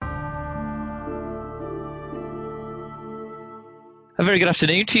A very good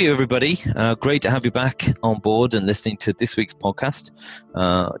afternoon to you, everybody. Great to have you back on board and listening to this week's podcast.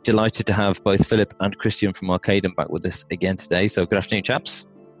 Delighted to have both Philip and Christian from Arcadem back with us again today. So good afternoon, chaps.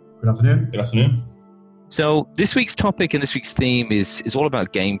 Good afternoon. Good afternoon. So this week's topic and this week's theme is all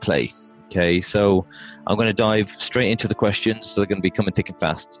about gameplay. Okay, so I'm going to dive straight into the questions. So they're going to be coming thick and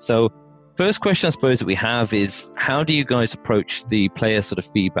fast. So first question I suppose that we have is, how do you guys approach the player sort of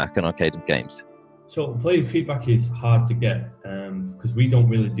feedback on Arcadem games? So player feedback is hard to get because we don't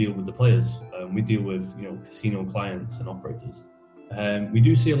really deal with the players. We deal with casino clients and operators. We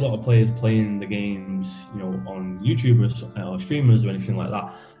do see a lot of players playing the games on YouTube or streamers or anything like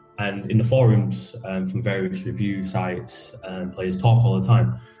that. And in the forums from various review sites, players talk all the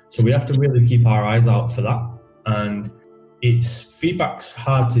time. So we have to really keep our eyes out for that. And feedback's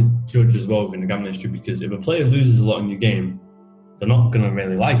hard to judge as well within the gambling industry, because if a player loses a lot in your game, they're not going to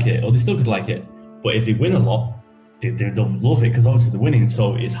really like it, or they still could like it. But if they win a lot, they'll love it because obviously they're winning.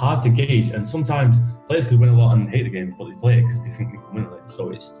 So it's hard to gauge. And sometimes players could win a lot and hate the game, but they play it because they think they can win it.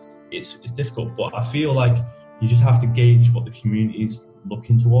 So it's difficult. But I feel like you just have to gauge what the community is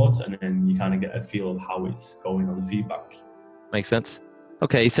looking towards, and then you kind of get a feel of how it's going on the feedback. Makes sense.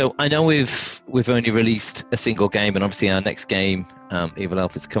 Okay, so I know we've only released a single game, and obviously our next game, Evil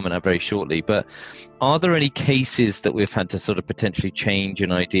Elf, is coming out very shortly. But are there any cases that we've had to sort of potentially change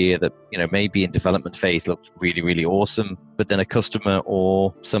an idea that maybe in development phase looked really, really awesome, but then a customer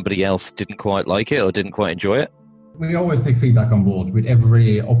or somebody else didn't quite like it or didn't quite enjoy it? We always take feedback on board with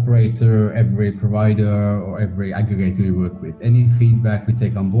every operator, every provider, or every aggregator we work with. Any feedback we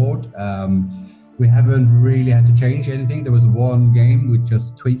take on board. We haven't really had to change anything. There was one game we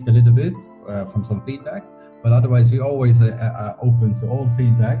just tweaked a little bit from some feedback, but otherwise we always are open to all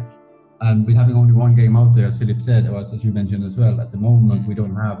feedback. And with having only one game out there, as Philip said, or as you mentioned as well, at the moment we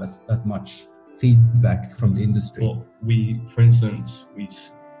don't have that much feedback from the industry. Well, for instance, we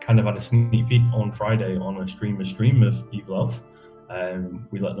kind of had a sneak peek on Friday on a stream of Evil Elf.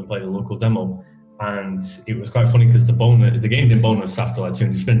 We let them play the local demo. And it was quite funny because the game didn't bonus after like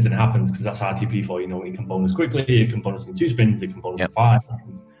 200 spins, and it happens because that's RTP for, it can bonus quickly, it can bonus in 2 spins, it can bonus in 5, it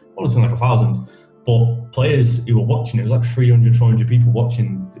can bonus in like 1,000. But players who were watching, it was like 300, 400 people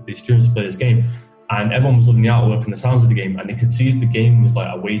watching the streamers play this game, and everyone was loving the artwork and the sounds of the game, and they could see the game was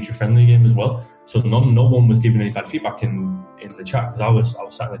like a wager-friendly game as well. So no one was giving any bad feedback in the chat, because I was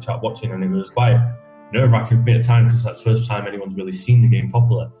sat in the chat watching, and it was quite nerve-wracking for me at the time because that's the first time anyone's really seen the game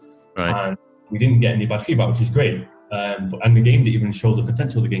properly. Right. And we didn't get any bad feedback, which is great. And the game didn't even show the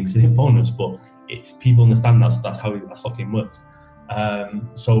potential of the game because it hit bonus, but it's people understand that's what game works.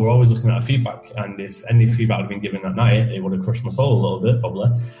 So we're always looking at our feedback, and if any feedback had been given that night, it would have crushed my soul a little bit, probably.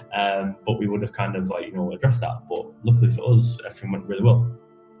 But we would have kind of addressed that. But luckily for us, everything went really well.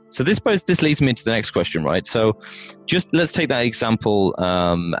 So this leads me into the next question, right? So just let's take that example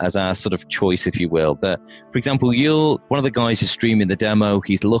as our sort of choice, if you will. That, for example, one of the guys is streaming the demo,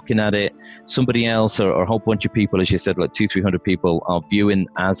 he's looking at it, somebody else or a whole bunch of people, as you said, like 200-300 people are viewing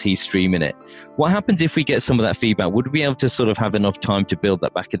as he's streaming it. What happens if we get some of that feedback? Would we be able to sort of have enough time to build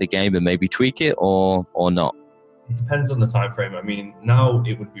that back in the game and maybe tweak it or not? It depends on the time frame. I mean, now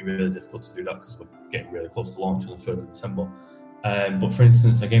it would be really difficult to do that because we're getting really close to launch on the 3rd of December. But for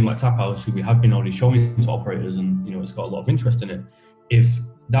instance, a game like Tap House, who we have been already showing to operators, and it's got a lot of interest in it. If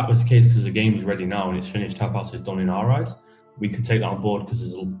that was the case, because the game is ready now and it's finished, Tap House is done in our eyes, we could take that on board because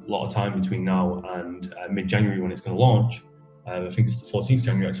there's a lot of time between now and mid-January when it's going to launch. I think it's the 14th of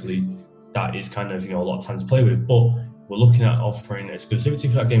January actually. That is kind of a lot of time to play with. But we're looking at offering exclusivity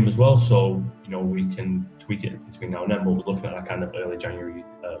for that game as well, so we can tweak it between now and then. But we're looking at that kind of early January,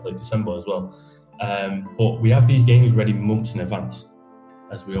 late December as well. But we have these games ready months in advance,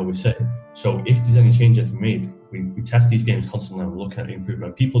 as we always say. So if there's any changes we made, we test these games constantly and we're looking at the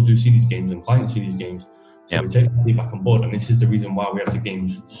improvement. People do see these games and clients see these games. So we take the feedback on board. And this is the reason why we have the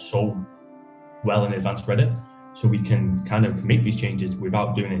games so well in advance ready. So we can kind of make these changes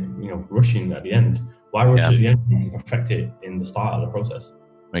without doing it, rushing at the end. Why rush at the end? We can perfect it in the start of the process.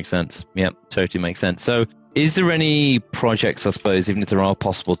 Makes sense. Yeah, totally makes sense. So is there any projects, I suppose, even if there are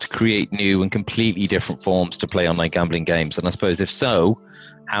possible, to create new and completely different forms to play online gambling games? And I suppose if so,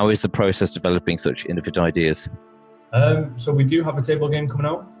 how is the process developing such innovative ideas? So we do have a table game coming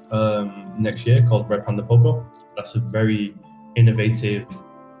out next year called Red Panda Poker. That's a very innovative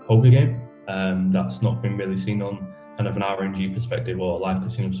poker game that's not been really seen on kind of an RNG perspective or a live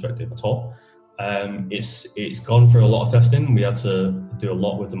casino perspective at all. It's gone through a lot of testing. We had to do a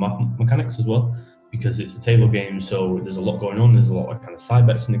lot with the mechanics as well, because it's a table game, so there's a lot going on. There's a lot of kind of side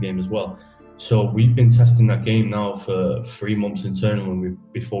bets in the game as well. So we've been testing that game now for 3 months internally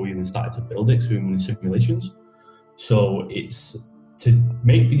before we even started to build it, because we were in simulations. So it's to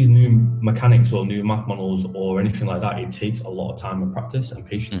make these new mechanics or new math models or anything like that, it takes a lot of time and practice and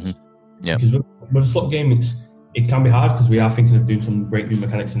patience. Yeah. Because with a slot game, it can be hard because we are thinking of doing some great new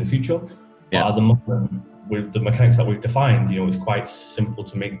mechanics in the future. But at the moment, with the mechanics that we've defined, it's quite simple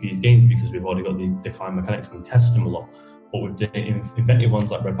to make these games because we've already got these defined mechanics and we test them a lot. But with the inventive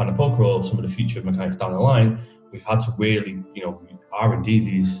ones like Red Panda Poker or some of the future mechanics down the line, we've had to really, R&D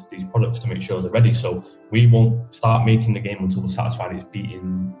these products to make sure they're ready. So we won't start making the game until we're satisfied it's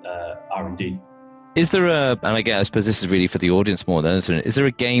beating R&D. Is there and again, I suppose this is really for the audience more than anything, is there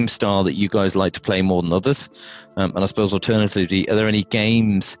a game style that you guys like to play more than others? And I suppose alternatively, are there any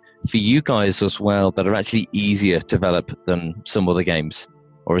games for you guys as well that are actually easier to develop than some other games?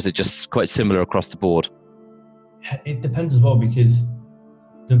 Or is it just quite similar across the board? It depends as well, because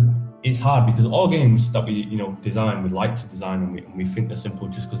it's hard because all games that we design, we like to design and we think they're simple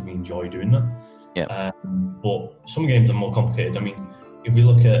just because we enjoy doing them. Yeah. But some games are more complicated. I mean, if we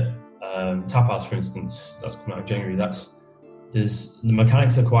look at Tap House, for instance, that's coming out in January, the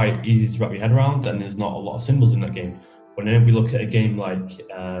mechanics are quite easy to wrap your head around and there's not a lot of symbols in that game. But then if we look at a game like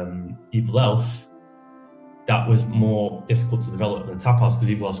Evil Elf, that was more difficult to develop than Tap House because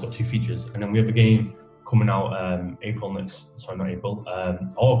Evil Elf's got 2 features. And then we have a game coming out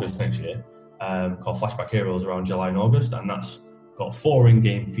August next year, called Flashback Heroes around July and August, and that's got 4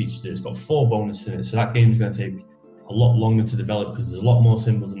 in-game features. It's got 4 bonuses in it, so that game's going to take a lot longer to develop because there's a lot more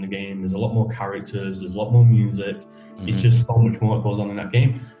symbols in the game, there's a lot more characters, there's a lot more music. It's just so much more that goes on in that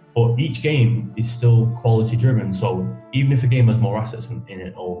game. But each game is still quality driven, so even if a game has more assets in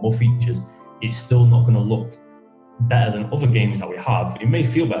it or more features, it's still not going to look better than other games that we have. It may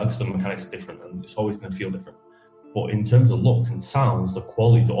feel better because the mechanics are different and it's always going to feel different. But in terms of looks and sounds, the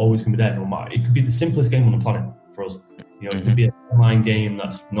quality is always going to be there no matter. It could be the simplest game on the planet for us. It could be an online game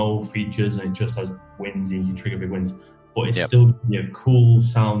that's no features and it just has wins and you can trigger big wins. But it's still going to be a cool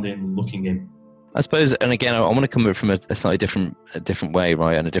sounding looking game. I suppose, and again, I want to come at it from a slightly different way,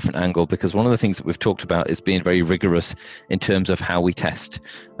 right, and a different angle, because one of the things that we've talked about is being very rigorous in terms of how we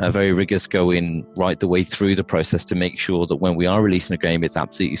test, very rigorous going right the way through the process to make sure that when we are releasing a game, it's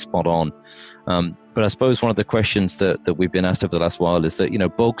absolutely spot on. But I suppose one of the questions that we've been asked over the last while is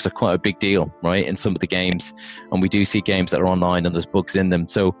that, bugs are quite a big deal, right, in some of the games, and we do see games that are online and there's bugs in them.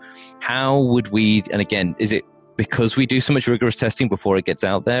 So how would we, and again, is it because we do so much rigorous testing before it gets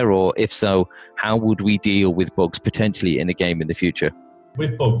out there, or if so, how would we deal with bugs potentially in a game in the future?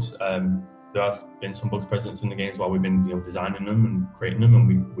 With bugs, there has been some bugs present in the games while we've been designing them and creating them,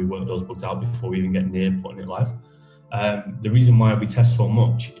 and we work those bugs out before we even get near putting it live. The reason why we test so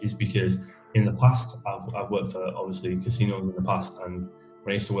much is because in the past, I've worked for obviously casinos in the past, and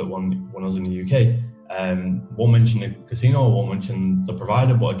when I used to work when I was in the UK, won't mention the casino, won't mention the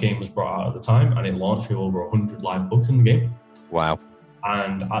provider, but a game was brought out at the time and it launched with over 100 live bugs in the game. Wow.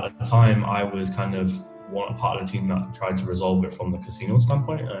 And at the time, I was kind of part of the team that tried to resolve it from the casino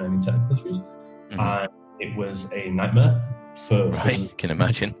standpoint and any technical issues. And it was a nightmare for I can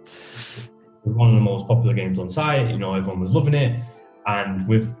imagine. It was one of the most popular games on site, everyone was loving it. And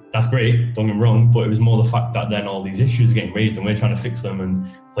that's great, don't get me wrong, but it was more the fact that then all these issues are getting raised and we're trying to fix them and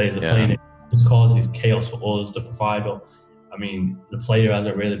players are playing it. This causes chaos for us, the provider. I mean, the player has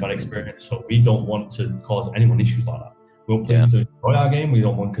a really bad experience, so we don't want to cause anyone issues like that. We want players to enjoy our game. We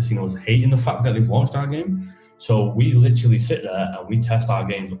don't want casinos hating the fact that they've launched our game. So we literally sit there and we test our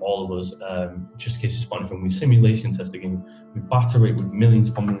games, all of us, just in case you spot anything. We simulation test the game. We batter it with millions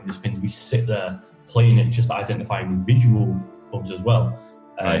upon millions of spins. We sit there playing it, just identifying visual bugs as well.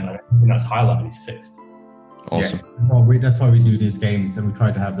 And everything that's highlighted is fixed. Awesome. Yes. Well, that's why we do these games, and we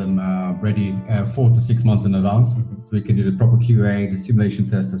try to have them ready 4 to 6 months in advance, so we can do the proper QA, the simulation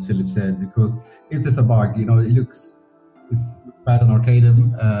test, as Philip said. Because if there's a bug, it's bad on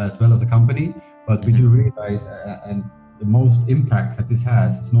Arcadem as well as a company, but we do realize, and the most impact that this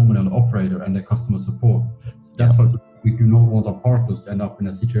has is normally on the operator and the customer support. That's why we do not want our partners to end up in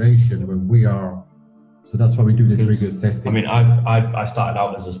a situation where we are. So that's why we do this rigorous testing. I mean, I started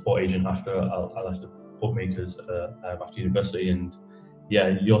out as a sport agent after I left the bookmakers after university, and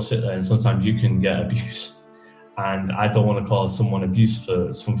you'll sit there and sometimes you can get abuse, and I don't want to cause someone abuse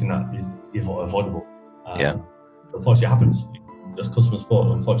for something that is avoidable. Unfortunately, it happens. There's customer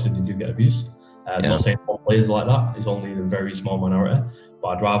support. Unfortunately, they do get abused. I'm not saying all players like that. It's only a very small minority, but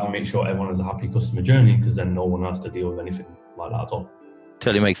I'd rather make sure everyone has a happy customer journey, because then no one has to deal with anything like that at all.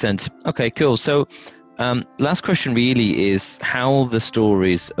 Totally makes sense. Okay, cool. So last question really is how the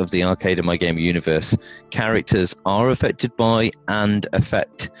stories of the Arcadem iGaming universe characters are affected by and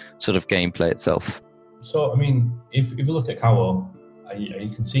affect sort of gameplay itself. So, I mean, if you look at Kawo, you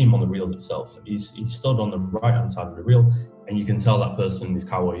can see him on the reel itself. He's stood on the right-hand side of the reel, and and you can tell that person is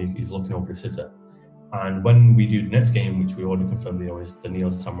Kawa, he's looking over his sitter. And when we do the next game, which we already confirmed, is the Neo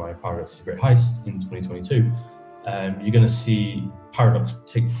Samurai Paradox Great Heist in 2022, you're going to see Paradox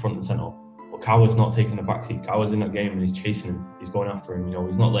take front and center. But Kawa's not taking a backseat. Kawa's in that game and he's chasing him. He's going after him.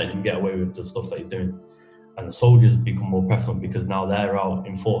 He's not letting him get away with the stuff that he's doing. And the soldiers become more prevalent because now they're out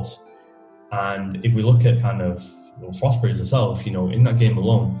in force. And if we look at kind of Frostberries itself, in that game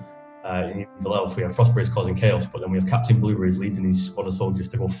alone, in Evil Elf, we have Frostberries causing chaos, but then we have Captain Blueberries leading his squad of soldiers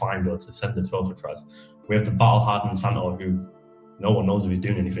to go find her, to send her to Alcatraz. We have the battle-hardened Santa, who no one knows if he's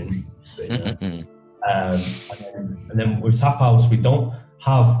doing anything. And then with Tap House, we don't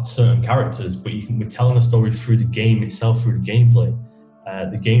have certain characters, but we're telling a story through the game itself, through the gameplay.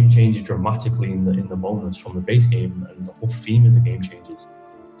 The game changes dramatically in the bonus from the base game, and the whole theme of the game changes.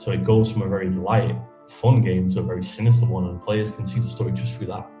 So it goes from a very light, fun game to a very sinister one, and players can see the story just through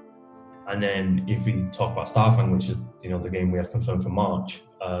that. And then if we talk about Starfang, which is the game we have confirmed for March,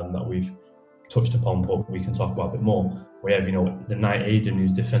 that we've touched upon, but we can talk about a bit more. We have the Knight Aiden,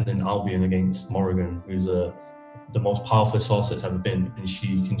 who's defending Albion against Morrigan, who's the most powerful sorceress ever been, and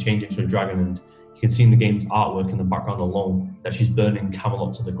she can change into a dragon. And you can see in the game's artwork in the background alone that she's burning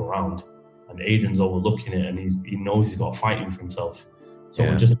Camelot to the ground, and Aiden's overlooking it, and he knows he's got to fight him for himself. So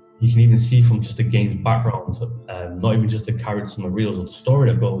you can even see from just the game's background, not even just the characters and the reels or the story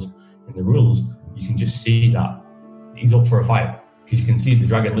that goes in the rules, you can just see that he's up for a fight, because you can see the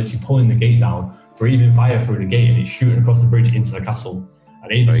dragon literally pulling the gate down, breathing fire through the gate, and it's shooting across the bridge into the castle.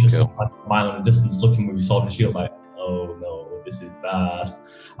 And Aiden's just like a mile in the distance looking with his sword and shield like, oh no, this is bad.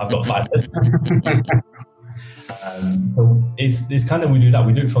 I've got 5 minutes. So it's kind of, we do that.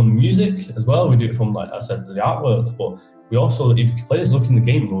 We do it from the music as well. We do it from, like I said, the artwork, but we also, if players look in the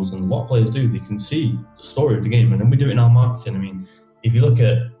game rules, and a lot of players do, they can see the story of the game, and then we do it in our marketing. I mean, if you look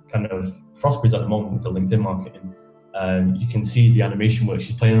at kind of Frostberries at the moment with the LinkedIn marketing, you can see the animation where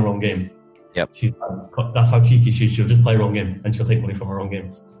she's playing her own game. Yep. She's like, that's how cheeky she is. She'll just play her own game and she'll take money from her own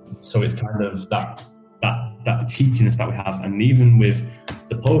game. So it's kind of that cheekiness that we have. And even with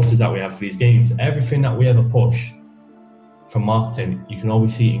the posters that we have for these games, everything that we ever push from marketing, you can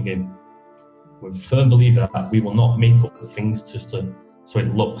always see it in game. We're a firm believer that we will not make up things just so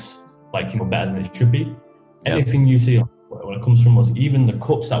it looks like better than it should be. Anything you see when it comes from us, even the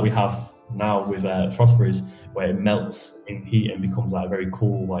cups that we have now with Frostberries, where it melts in heat and becomes like a very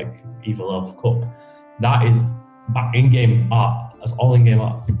cool, like Evil Elf cup, that is back in-game art. That's all in-game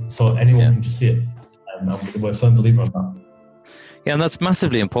art, so anyone can just see it. And we're a firm believer on that. Yeah, and that's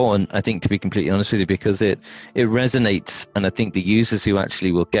massively important, I think, to be completely honest with you, because it resonates, and I think the users who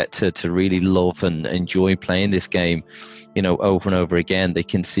actually will get to really love and enjoy playing this game, over and over again, they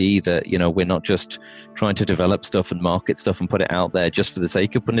can see that, we're not just trying to develop stuff and market stuff and put it out there just for the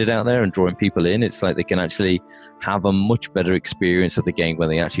sake of putting it out there and drawing people in. It's like they can actually have a much better experience of the game when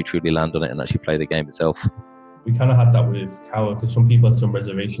they actually truly land on it and actually play the game itself. We kind of had that with Kawa, because some people had some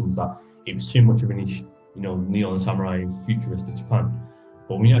reservations that it was too much of a niche, Neon Samurai, futuristic Japan.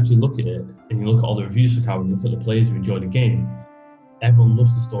 But when you actually look at it, and you look at all the reviews for Kawa, and you look at the players who enjoy the game, everyone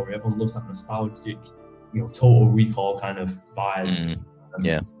loves the story, everyone loves that nostalgic, Total Recall kind of vibe.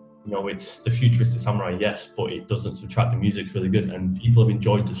 It's the futuristic samurai, yes, but it doesn't subtract. The music's really good, and people have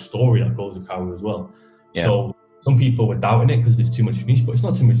enjoyed the story that goes with Kawa as well. So some people were doubting it because it's too much niche, but it's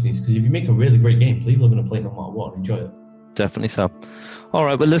not too much niche, because if you make a really great game, people are going to play no matter what and enjoy it. Definitely so. All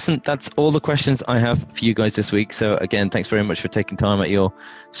right, well, listen, that's all the questions I have for you guys this week. So again, thanks very much for taking time out your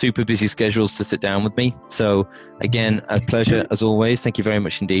super busy schedules to sit down with me. So again, a pleasure as always. Thank you very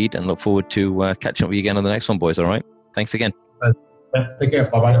much indeed, and look forward to catching up with you again on the next one, boys. All right, thanks again. Take care.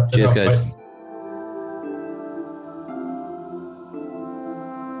 Bye-bye. Cheers, guys. Bye.